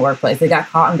caught in the workplace. They got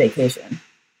caught on vacation.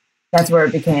 That's where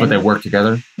it became. But they worked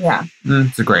together? Yeah.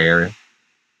 It's a gray area.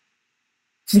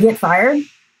 To get fired?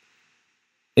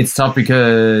 It's tough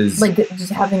because... Like,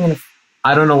 just having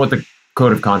I don't know what the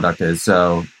code of conduct is,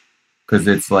 so... Because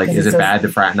it's like, is it bad to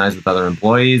fraternize with other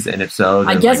employees? And if so,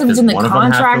 I guess if it's in the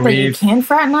contract that you can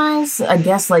fraternize, I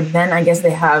guess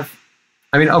they have...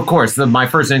 I mean, of course, my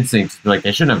first instinct, like,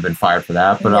 they shouldn't have been fired for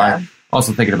that. But I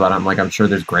also thinking about it, I'm sure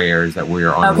there's gray areas that we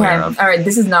are unaware of. All right,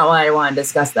 this is not what I want to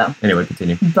discuss, though. Anyway,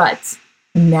 continue. But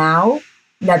now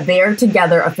that they're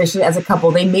together officially as a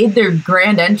couple, they made their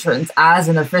grand entrance as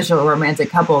an official romantic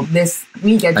couple this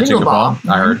week at Jingle Ball.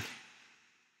 I heard.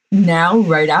 Now,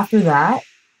 right after that,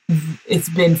 it's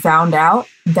been found out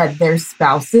that their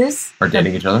spouses are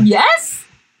dating each other? Yes.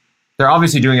 They're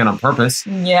obviously doing it on purpose.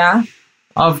 Yeah.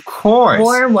 Of course.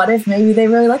 Or what if maybe they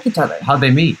really like each other? How'd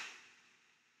they meet?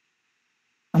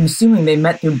 I'm assuming they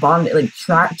met through bonding, like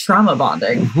trauma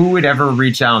bonding. Who would ever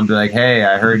reach out and be like, hey,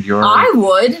 I heard you're... I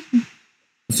would.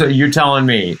 So you're telling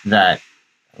me that,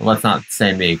 let's not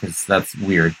say me because that's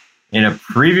weird. In a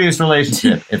previous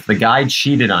relationship, if the guy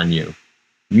cheated on you,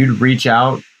 you'd reach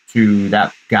out to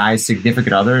that guy's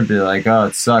significant other and be like, oh,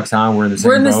 it sucks, huh? We're in the same boat.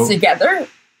 We're in this together.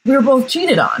 We were both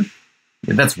cheated on.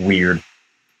 Yeah, that's weird.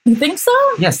 You think so?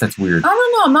 Yes, that's weird. I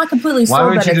don't know. I'm not completely sold. Why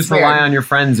wouldn't you just weird. rely on your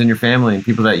friends and your family and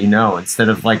people that you know instead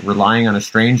of like relying on a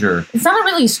stranger? It's not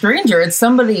really a stranger. It's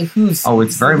somebody who's... Oh,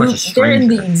 it's very much a stranger. They're in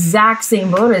the exact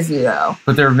same boat as you, though.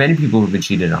 But there are many people who've been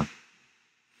cheated on.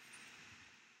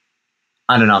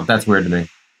 I don't know. That's weird to me.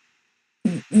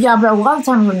 Yeah, but a lot of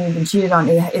times when you've been cheated on,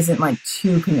 it isn't like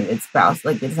two committed spouses.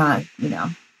 Like, it's not,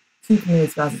 two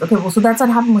committed spouses. Okay, well, so that's what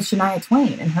happened with Shania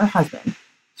Twain and her husband.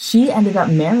 She ended up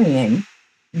marrying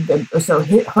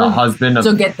her husband of...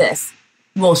 So get this.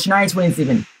 Well, Shania Twain's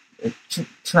even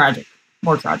tragic.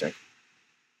 More tragic.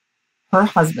 Her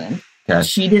husband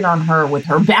cheated on her with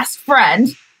her best friend.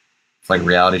 It's like a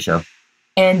reality show.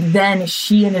 And then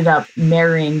she ended up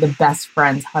marrying the best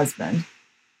friend's husband,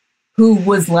 who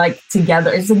was like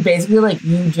together. It's basically like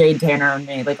you, Jade, Tanner, and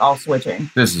me, like all switching.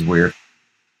 This is weird.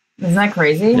 Isn't that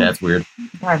crazy? Yeah, it's weird.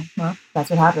 Okay, well, that's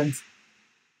what happens.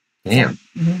 Damn.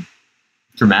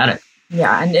 Dramatic.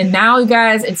 Yeah, and now, you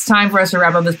guys, it's time for us to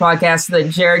wrap up this podcast so that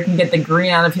Jared can get the green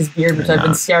out of his beard, which I've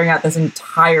been staring at this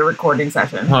entire recording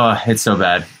session. Oh, it's so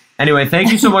bad. Anyway,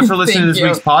 thank you so much for listening to this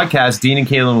week's podcast. Dean and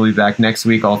Kaylin will be back next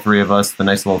week, all three of us, the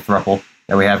nice little throuple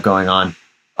that we have going on.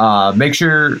 Make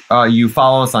sure you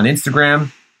follow us on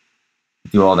Instagram,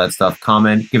 do all that stuff,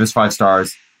 comment, give us 5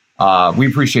 stars. We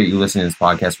appreciate you listening to this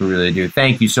podcast. We really do.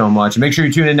 Thank you so much. And make sure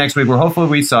you tune in next week where hopefully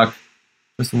we suck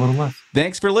just a little less.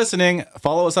 Thanks for listening.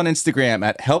 Follow us on Instagram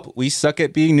at Help We Suck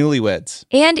at Being Newlyweds.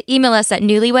 And email us at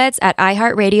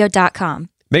newlyweds@iheartradio.com.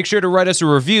 Make sure to write us a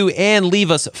review and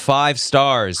leave us 5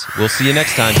 stars. We'll see you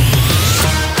next time.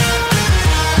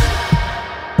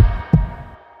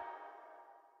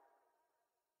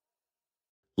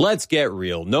 Let's get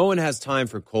real. No one has time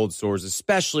for cold sores,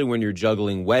 especially when you're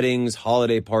juggling weddings,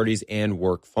 holiday parties, and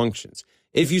work functions.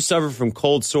 If you suffer from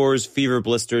cold sores, fever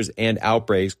blisters, and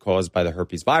outbreaks caused by the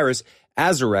herpes virus,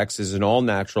 Azarex is an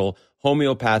all-natural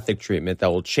homeopathic treatment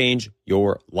that will change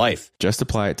your life. Just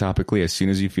apply it topically as soon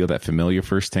as you feel that familiar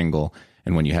first tingle.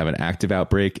 And when you have an active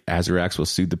outbreak, Azarex will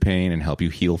soothe the pain and help you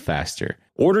heal faster.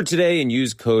 Order today and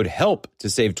use code HELP to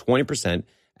save 20%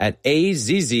 at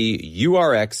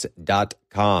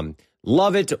AZZURX.com.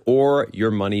 Love it or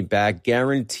your money back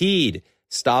guaranteed.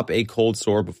 Stop a cold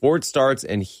sore before it starts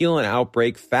and heal an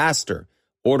outbreak faster.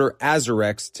 Order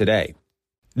Azarex today.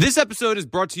 This episode is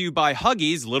brought to you by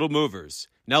Huggies Little Movers.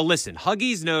 Now listen,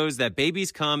 Huggies knows that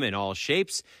babies come in all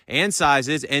shapes and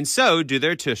sizes, and so do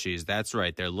their tushies. That's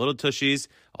right, their little tushies,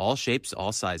 all shapes,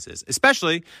 all sizes,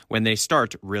 especially when they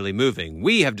start really moving.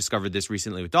 We have discovered this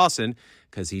recently with Dawson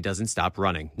because he doesn't stop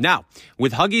running. Now,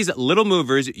 with Huggies Little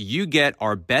Movers, you get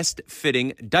our best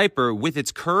fitting diaper with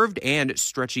its curved and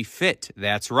stretchy fit.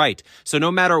 That's right. So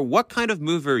no matter what kind of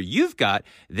mover you've got,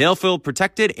 they'll feel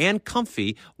protected and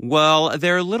comfy while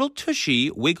their little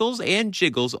tushy wiggles and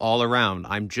jiggles all around.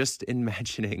 I'm just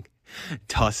imagining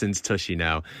Dawson's tushy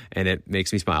now, and it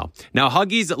makes me smile. Now,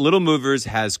 Huggies Little Movers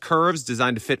has curves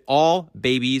designed to fit all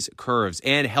babies' curves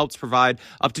and helps provide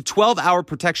up to 12-hour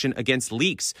protection against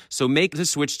leaks. So make the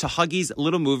switch to Huggies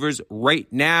Little Movers right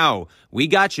now. We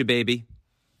got you, baby.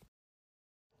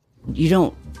 You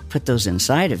don't put those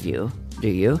inside of you, do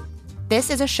you? This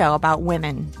is a show about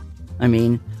women. I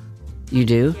mean, you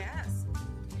do?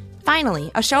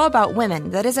 Finally, a show about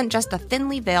women that isn't just a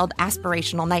thinly veiled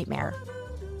aspirational nightmare.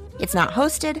 It's not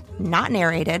hosted, not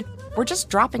narrated. We're just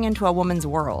dropping into a woman's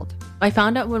world. I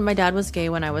found out when my dad was gay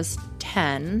when I was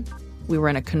 10. We were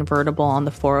in a convertible on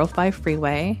the 405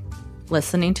 freeway,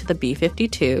 listening to the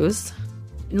B-52s.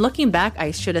 And looking back,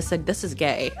 I should have said, this is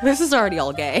gay. This is already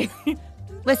all gay.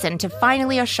 Listen to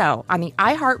Finally a Show on the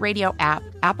iHeartRadio app,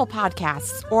 Apple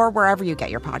Podcasts, or wherever you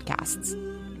get your podcasts.